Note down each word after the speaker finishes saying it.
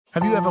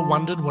Have you ever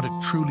wondered what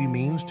it truly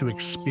means to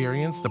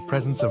experience the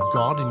presence of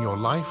God in your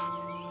life?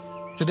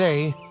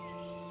 Today,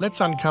 let's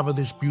uncover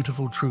this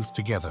beautiful truth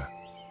together.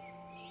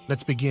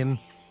 Let's begin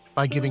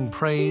by giving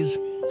praise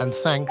and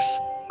thanks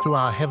to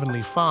our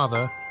Heavenly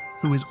Father,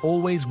 who is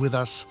always with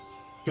us,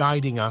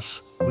 guiding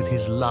us with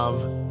His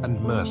love and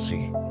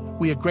mercy.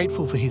 We are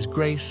grateful for His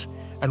grace,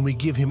 and we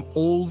give Him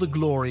all the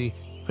glory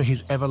for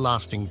His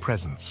everlasting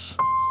presence.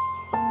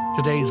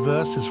 Today's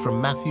verse is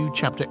from Matthew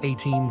chapter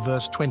 18,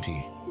 verse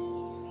 20.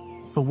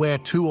 For where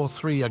 2 or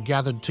 3 are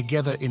gathered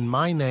together in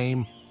my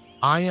name,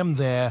 I am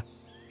there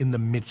in the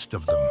midst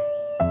of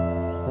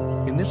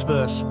them. In this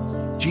verse,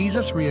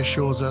 Jesus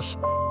reassures us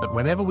that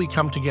whenever we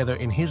come together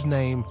in His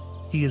name,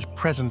 He is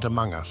present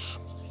among us.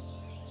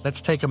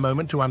 Let's take a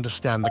moment to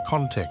understand the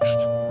context.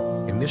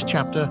 In this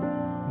chapter,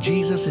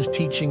 Jesus is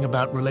teaching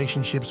about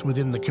relationships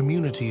within the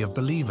community of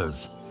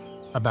believers,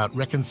 about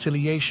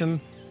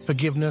reconciliation,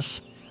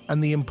 forgiveness,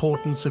 and the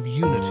importance of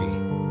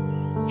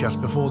unity.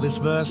 Just before this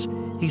verse,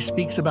 He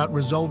speaks about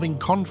resolving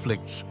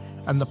conflicts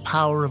and the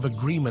power of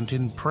agreement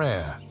in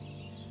prayer.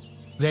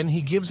 Then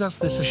He gives us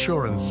this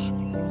assurance: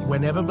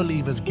 whenever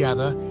believers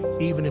gather,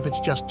 even if it's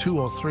just 2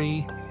 or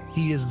 3,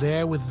 He is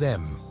there with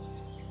them.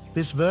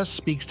 This verse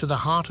speaks to the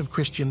heart of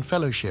Christian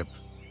fellowship.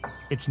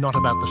 It's not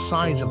about the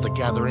size of the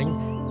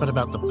gathering, but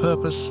about the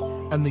purpose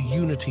and the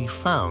unity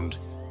found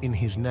in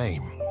His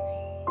name.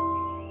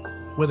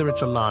 Whether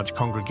it's a large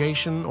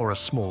congregation or a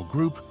small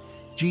group,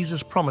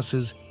 Jesus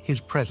promises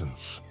His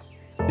presence.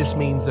 This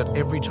means that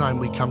every time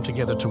we come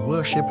together to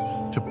worship,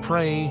 to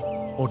pray,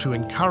 or to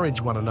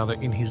encourage one another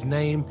in His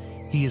name,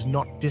 He is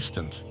not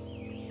distant.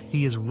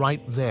 He is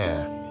right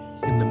there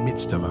in the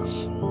midst of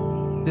us.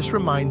 This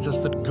reminds us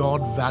that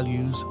God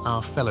values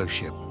our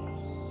fellowship.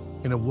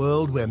 In a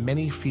world where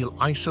many feel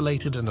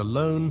isolated and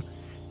alone,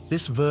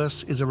 this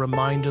verse is a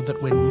reminder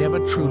that we're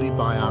never truly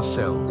by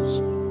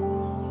ourselves.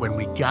 When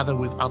we gather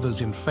with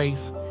others in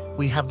faith,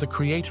 we have the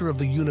Creator of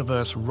the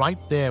universe right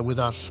there with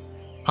us,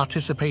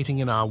 participating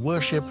in our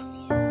worship,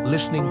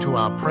 listening to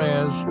our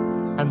prayers,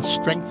 and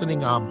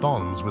strengthening our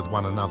bonds with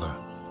one another.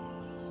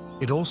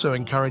 It also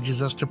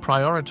encourages us to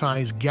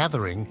prioritize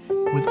gathering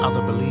with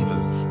other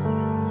believers.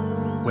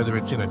 Whether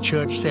it's in a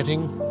church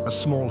setting, a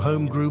small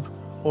home group,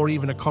 or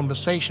even a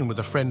conversation with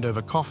a friend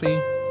over coffee,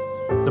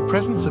 the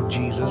presence of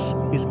Jesus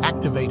is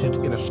activated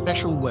in a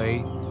special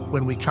way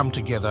when we come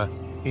together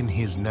in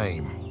His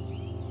name.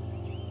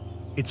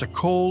 It's a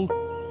call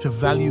to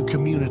value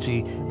community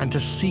and to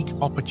seek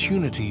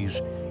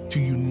opportunities to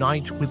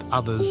unite with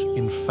others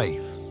in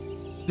faith.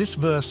 This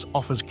verse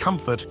offers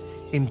comfort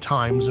in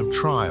times of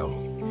trial.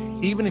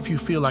 Even if you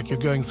feel like you're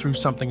going through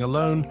something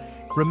alone,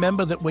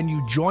 remember that when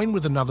you join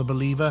with another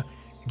believer,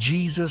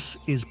 Jesus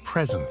is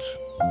present.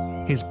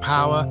 His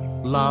power,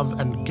 love,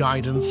 and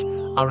guidance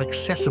are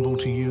accessible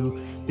to you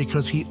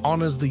because He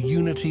honors the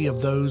unity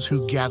of those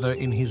who gather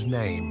in His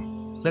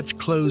name. Let's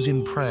close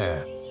in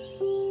prayer.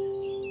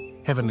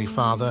 Heavenly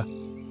Father,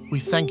 we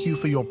thank You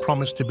for Your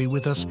promise to be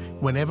with us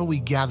whenever we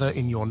gather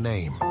in Your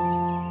name.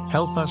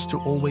 Help us to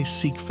always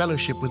seek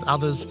fellowship with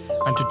others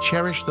and to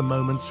cherish the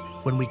moments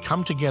when we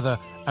come together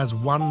as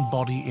one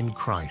body in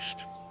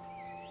Christ.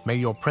 May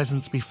Your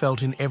presence be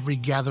felt in every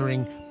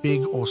gathering,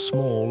 big or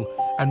small,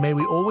 and may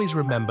we always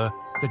remember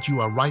that You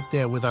are right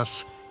there with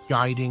us,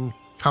 guiding,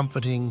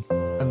 comforting,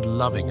 and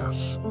loving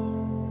us.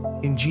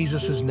 In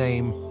Jesus'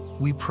 name,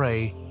 we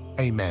pray,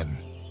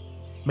 Amen.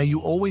 May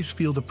you always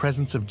feel the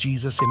presence of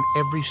Jesus in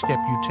every step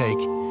you take,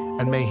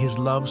 and may His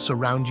love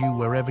surround you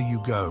wherever you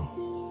go.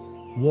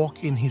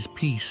 Walk in His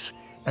peace,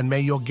 and may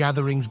your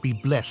gatherings be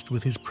blessed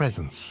with His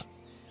presence.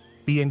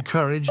 Be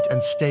encouraged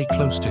and stay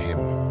close to Him.